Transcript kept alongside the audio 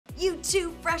You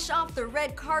two fresh off the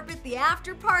red carpet, the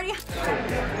after party.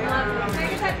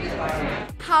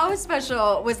 How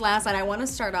special was last night? I want to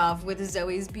start off with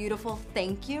Zoe's beautiful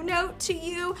thank you note to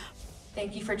you.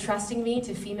 Thank you for trusting me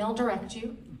to female direct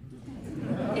you.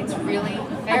 It's really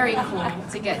very cool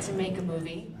to get to make a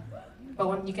movie, but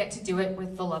when you get to do it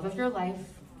with the love of your life,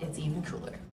 it's even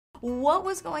cooler. What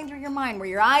was going through your mind? Were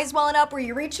your eyes welling up? Were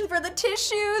you reaching for the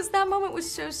tissues? That moment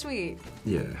was so sweet.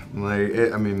 Yeah,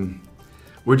 I mean,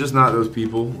 we're just not those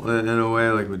people in a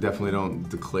way. Like, we definitely don't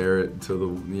declare it to the,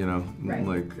 you know, right.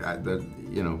 Like that.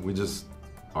 You know, we just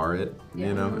are it. Yeah.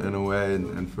 You know, in a way,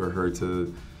 and for her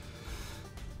to,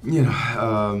 you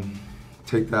know,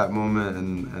 take that moment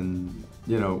and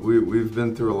you know, we've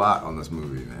been through a lot on this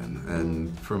movie, man,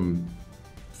 and from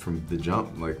the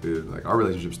jump, like our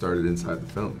relationship started inside the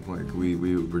film. Like we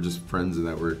were just friends and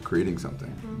that we're creating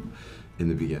something in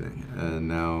the beginning, and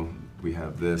now we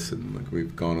have this, and like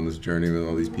we've gone on this journey with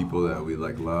all these people that we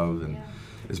like love, and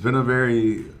it's been a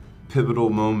very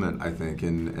pivotal moment, I think,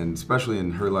 and especially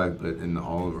in her life, but in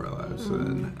all of our lives,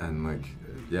 and like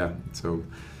yeah, so.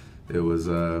 It was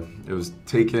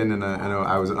taken, and I know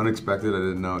I was unexpected. I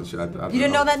didn't know. You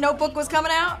didn't know that Notebook was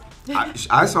coming out?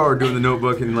 I saw her doing the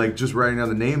Notebook and like just writing down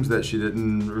the names that she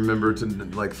didn't remember to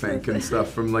like thank and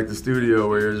stuff from like the studio,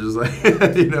 where you're just like,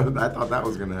 you know, I thought that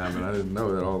was gonna happen. I didn't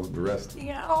know that all the rest.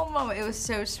 Yeah, whole moment. It was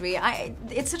so sweet.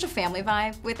 It's such a family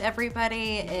vibe with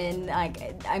everybody, and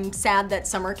like I'm sad that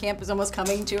summer camp is almost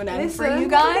coming to an end for you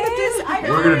guys.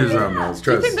 We're gonna do something else.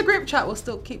 Do you think the group chat will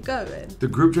still keep going? The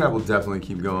group chat will definitely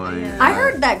keep going. Yeah. I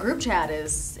heard that group chat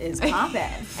is popping.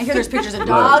 I hear there's pictures of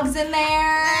dogs in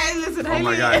there. Listen, oh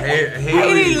my God,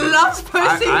 Haley loves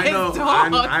posting his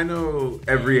dog. I know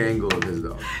every angle of his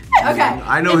dog. Okay.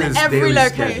 I know his every daily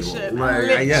location. Schedule. Like,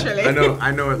 literally. Yeah, I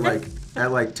know it like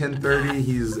at like 10:30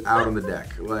 he's out on the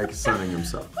deck, like sunning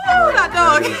himself. Oh, that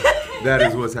dog. That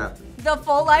is what's happening. The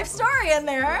full life story in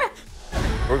there.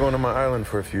 We're going to my island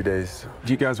for a few days.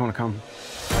 Do you guys want to come?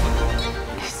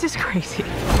 This is crazy.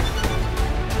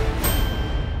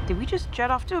 Did we just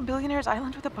jet off to a billionaire's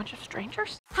island with a bunch of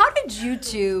strangers? How did you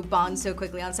two bond so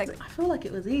quickly on set? I feel like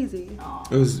it was easy.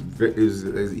 It was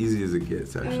as easy as it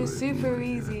gets, actually. It was super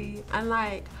easy. And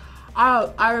like,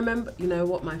 I remember, you know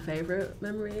what my favorite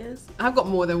memory is? I've got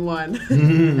more than one.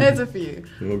 There's a few.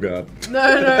 Oh God.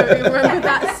 No, remember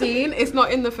that scene? It's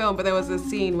not in the film, but there was a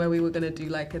scene where we were gonna do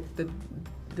like the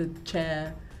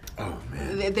chair. Oh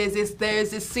man. There's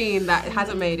this scene that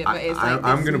hasn't made it, but it's like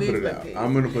I'm gonna put it out.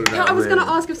 I'm gonna put it out. I was gonna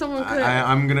ask if someone could.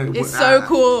 I'm gonna. It's so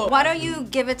cool. Why don't you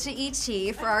give it to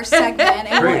ET for our segment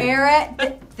and we'll air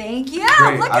it? Thank you.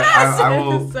 Great. Look at us. I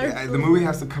will. So cool. The movie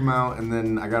has to come out, and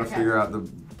then I gotta figure out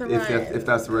if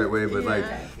that's the right way. But like,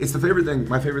 it's the favorite thing.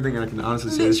 My favorite thing, and I can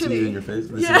honestly say this to you in your face.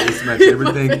 It's my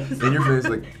favorite thing in your face.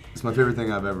 Like, it's my favorite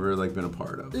thing I've ever like been a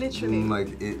part of. Literally. And,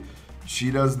 like it.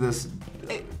 She does this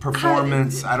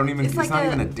performance. I don't even. It's not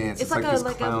even a dance. It's like this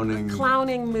clowning. A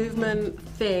clowning movement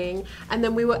thing. And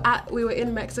then we were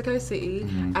in Mexico City,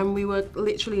 and we were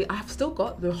literally. I've still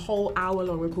got the whole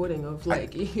hour-long recording of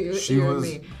like you. She was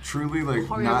and me. truly like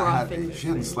she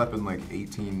hadn't slept in like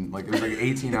 18. Like it was like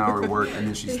 18-hour work, and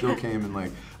then she still came and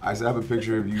like I have a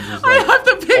picture of you just. Like, I have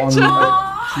the picture.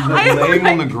 She's like laying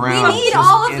on the ground, we need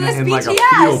all of this in like a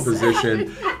BTS. fetal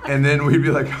position, and then we'd be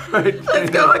like, all right, Let's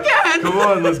go again. Come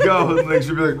on, let's go. And like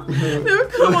she'd be like, no,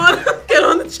 come on, get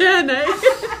on the chair, Nate.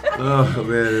 Oh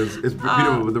man, it's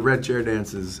beautiful. But the red chair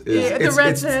dances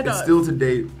it's still to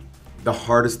date the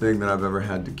hardest thing that I've ever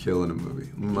had to kill in a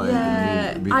movie. Like,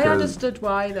 I understood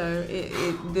why though.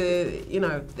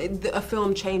 A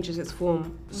film changes its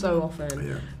form so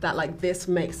often that like this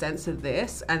makes sense of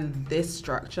this, and this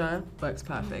structure works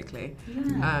perfectly.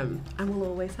 And we'll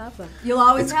always have that. You'll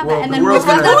always have that, and the then world's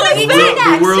gonna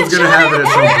have it at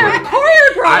some point.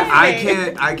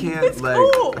 Choreography. I can't like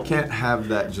cool. I can't have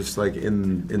that just like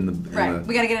in the right.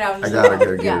 We gotta get it out. I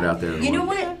gotta get it out there. You know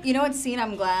what? You know what scene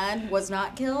I'm glad was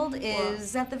not killed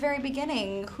is at the very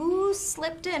beginning. Who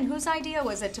slipped in? Whose idea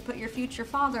was it to put your future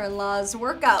father-in-law's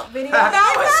workout video?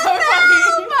 That was so funny.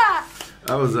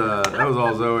 That was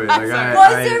all Zoe. Like,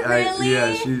 was it really?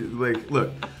 Yeah, she like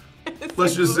look.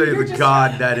 Let's just say the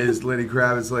god that is Lenny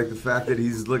Kravitz, like the fact that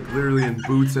he's like literally in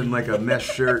boots and like a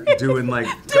mesh shirt doing like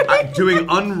it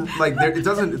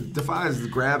defies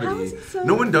gravity.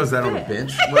 No one does that on a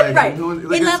bench. Like, right. No one,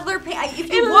 like, in leather pants.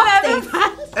 If you walk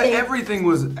everything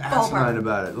was asinine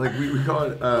about it. Like we call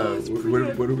it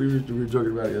what we were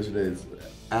joking about yesterday. It's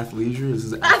athleisure. This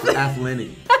is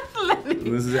athlenny.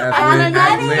 This is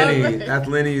athlenny.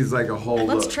 Athlenny is like a whole.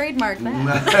 Let's trademark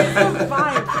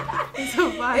that. It's a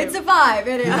vibe. It's a vibe.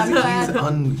 It is. I'm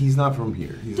glad. He's not from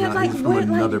here. He's from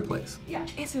another place. Yeah,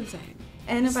 it's insane.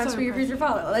 And if that's So for your future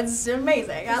impressive. follow, that's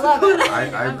amazing. I love it.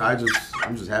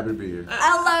 I'm just happy to be here.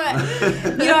 I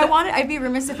love it. I'd be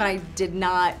remiss if I did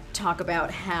not talk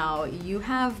about how you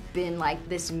have been like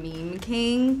this meme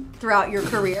king throughout your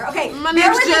career. Okay,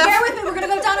 bear with me. We're gonna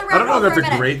go down a rabbit hole. I don't know if for a that's a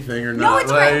minute. great thing or not. No,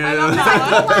 it's great.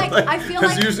 I feel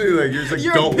like because usually like you're just like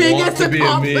Your don't want biggest to be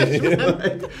a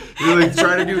meme. You're like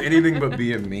trying to do anything but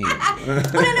be a meme.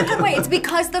 But in a good way. It's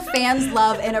because the fans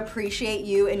love and appreciate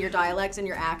you and your dialects and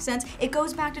your accents. It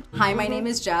goes back to, hi, my name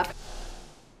is Jeff.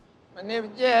 My name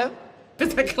is Jeff.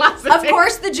 It's a classic. Of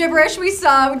course, the gibberish we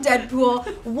saw with Deadpool.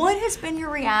 What has been your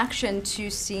reaction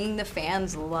to seeing the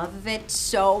fans love it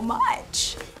so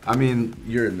much? I mean,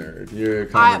 you're a nerd. You're a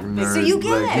comic nerd. So you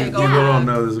get it, People don't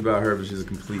know this about her, but she's a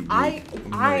complete geek.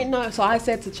 I know. So I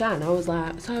said to Chan, I was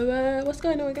like, so what's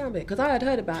going on with Gambit? Because I had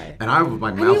heard about it. And I was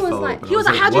like, And he was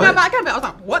like, how do you know about Gambit? I was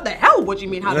like, what the hell? What do you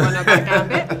mean, how do I know about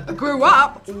Gambit? Grew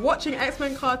up watching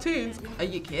X-Men cartoons. Are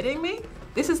you kidding me?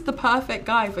 This is the perfect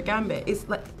guy for Gambit. It's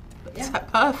like, it's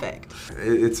perfect.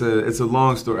 It's a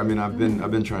long story. I mean, I've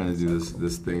been trying to do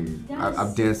this thing. Yes.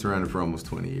 I've danced around it for almost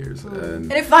 20 years, And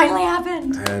it finally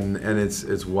happened. and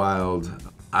it's wild.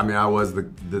 I mean, I was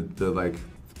the like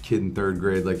kid in 3rd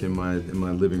grade, like in my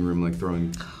living room, like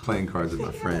playing cards with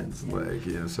my friends,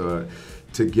 like So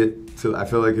to get to, I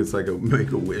feel like it's like a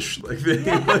Make-A-Wish like thing.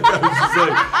 Like I was just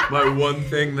like my one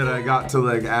thing that I got to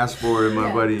like ask for, and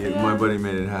my buddy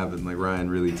made it happen. Like Ryan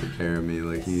really took care of me.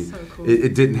 Like he, So cool.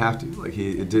 it didn't have to. Like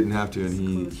it didn't have to,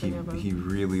 and he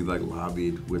really like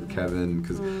lobbied with Kevin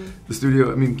because the studio.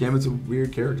 I mean, Gambit's a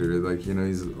weird character. Like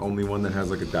he's the only one that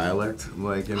has like a dialect.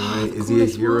 Like anyway, is he a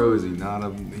hero? Is he not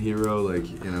a hero? Like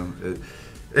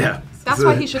yeah. That's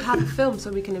why he should have a film so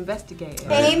we can investigate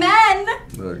it. Amen.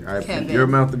 Look, Kevin. your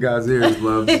mouth to God's ears,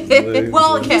 love.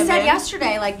 Well, he Kevin. said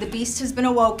yesterday, like, the beast has been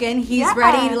awoken. He's Yeah,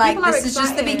 ready. Like, people are this is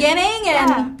just the excited. beginning,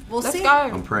 and we'll Let's see. go.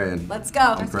 I'm praying. Let's go.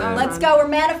 I'm praying. Let's go. We're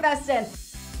manifesting.